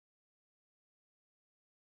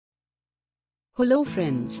Hello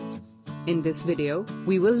friends. In this video,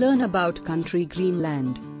 we will learn about country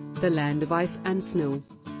Greenland, the land of ice and snow.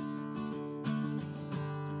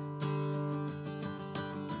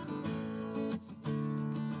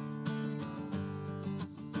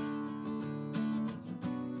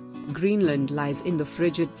 Greenland lies in the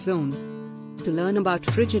Frigid zone. To learn about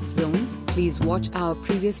Frigid zone, please watch our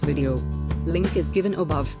previous video. Link is given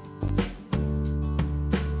above.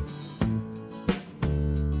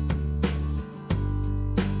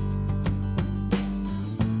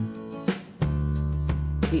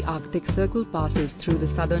 The Arctic Circle passes through the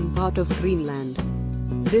southern part of Greenland.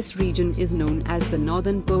 This region is known as the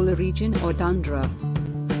Northern Polar Region or Tundra.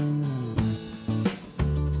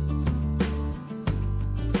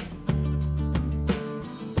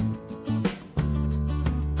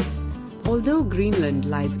 Although Greenland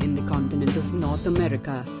lies in the continent of North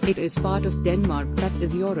America, it is part of Denmark, that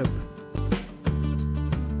is Europe.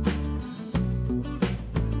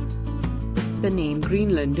 The name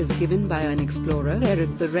Greenland is given by an explorer,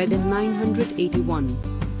 Erik the Red, in 981.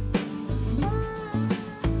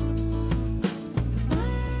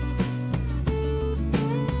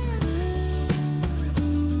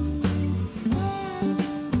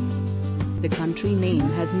 The country name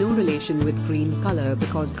has no relation with green color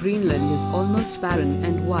because Greenland is almost barren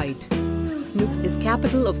and white. Nuuk is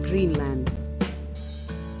capital of Greenland.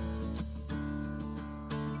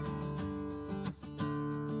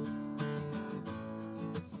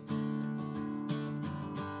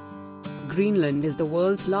 Greenland is the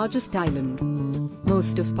world's largest island.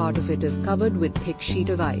 Most of part of it is covered with thick sheet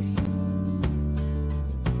of ice.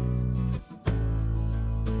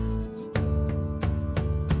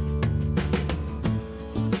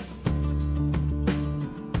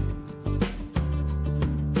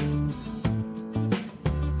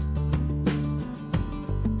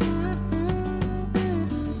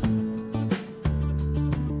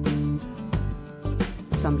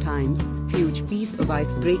 Sometimes, huge pieces of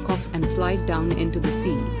ice break off and slide down into the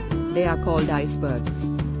sea. They are called icebergs.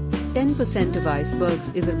 10% of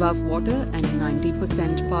icebergs is above water and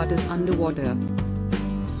 90% part is underwater.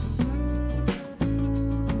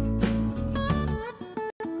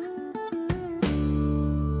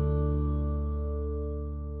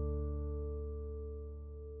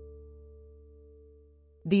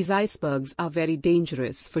 These icebergs are very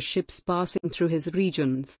dangerous for ships passing through his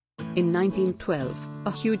regions. In 1912,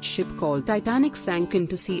 a huge ship called Titanic sank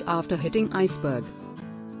into sea after hitting iceberg.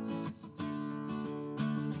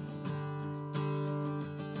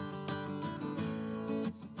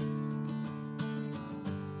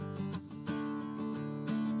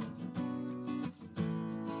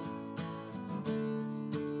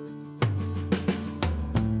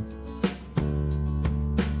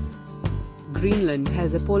 Greenland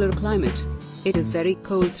has a polar climate. It is very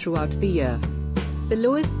cold throughout the year. The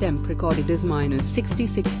lowest temp recorded is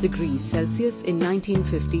 -66 degrees Celsius in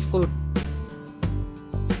 1954.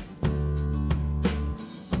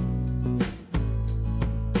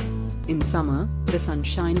 In summer, the sun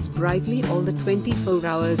shines brightly all the 24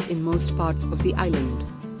 hours in most parts of the island.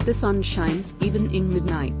 The sun shines even in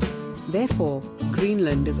midnight. Therefore,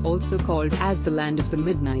 Greenland is also called as the land of the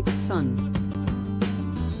midnight sun.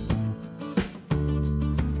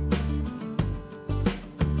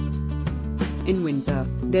 In winter,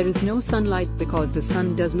 there is no sunlight because the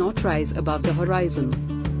sun does not rise above the horizon.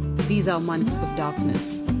 These are months of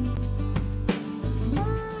darkness.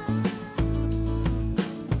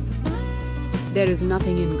 There is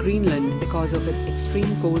nothing in Greenland because of its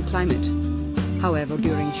extreme cold climate. However,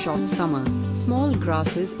 during short summer, small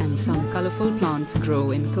grasses and some colorful plants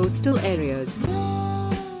grow in coastal areas.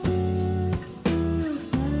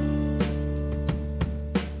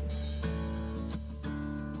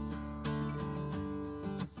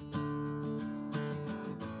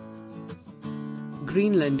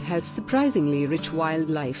 Greenland has surprisingly rich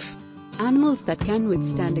wildlife. Animals that can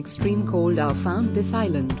withstand extreme cold are found this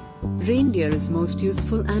island. Reindeer is most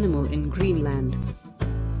useful animal in Greenland.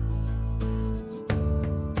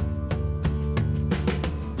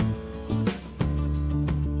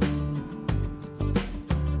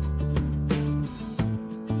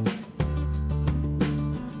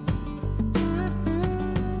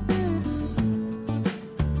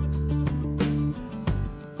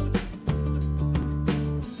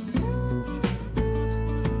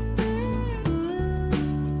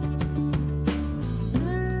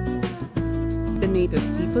 The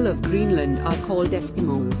native people of Greenland are called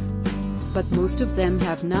Eskimos. But most of them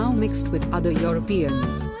have now mixed with other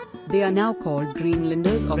Europeans. They are now called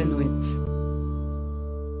Greenlanders or Inuits.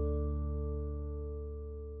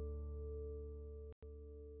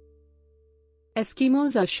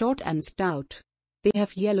 Eskimos are short and stout. They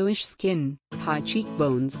have yellowish skin, high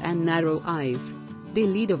cheekbones and narrow eyes. They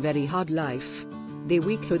lead a very hard life. They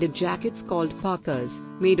wear hooded jackets called parkas,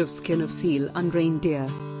 made of skin of seal and reindeer.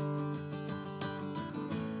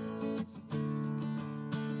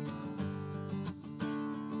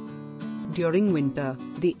 During winter,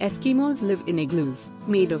 the Eskimos live in igloos,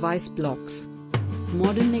 made of ice blocks.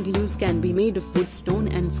 Modern igloos can be made of wood, stone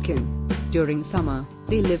and skin. During summer,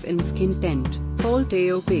 they live in skin tent, called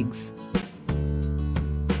teo pigs.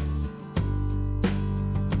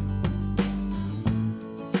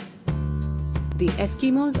 The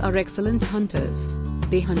Eskimos are excellent hunters.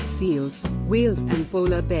 They hunt seals, whales and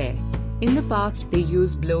polar bear. In the past they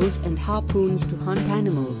used blows and harpoons to hunt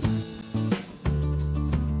animals.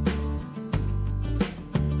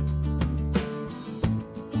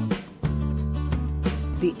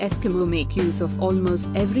 The Eskimo make use of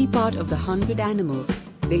almost every part of the hunted animal.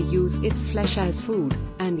 They use its flesh as food,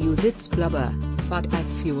 and use its blubber, fat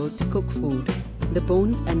as fuel to cook food. The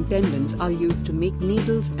bones and tendons are used to make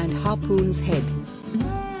needles and harpoons' head.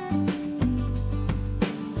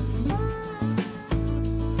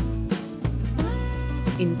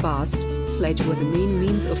 In past, sledge were the main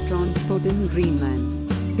means of transport in Greenland.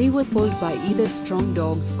 They were pulled by either strong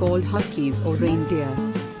dogs called huskies or reindeer.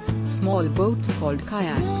 Small boats called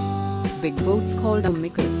kayaks. Big boats called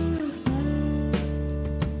amicus.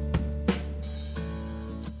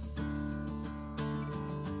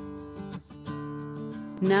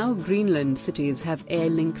 Now Greenland cities have air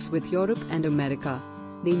links with Europe and America.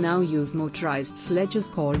 They now use motorized sledges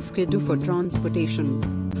called skidoo for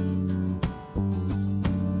transportation.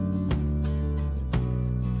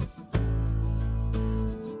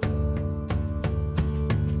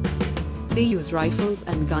 They use rifles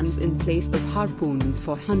and guns in place of harpoons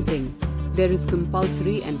for hunting. There is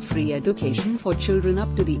compulsory and free education for children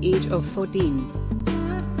up to the age of 14.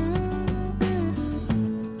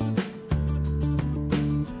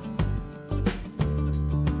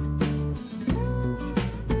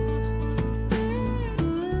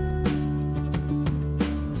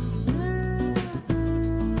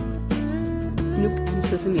 Nuuk and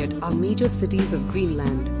Sisimiut are major cities of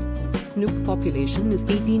Greenland. Nuuk population is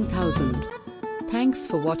 18,000. Thanks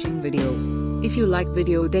for watching video. If you like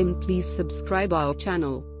video then please subscribe our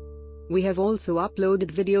channel. We have also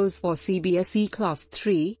uploaded videos for CBSE Class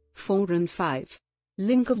 3, 4 and 5.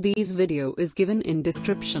 Link of these video is given in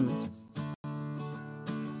description.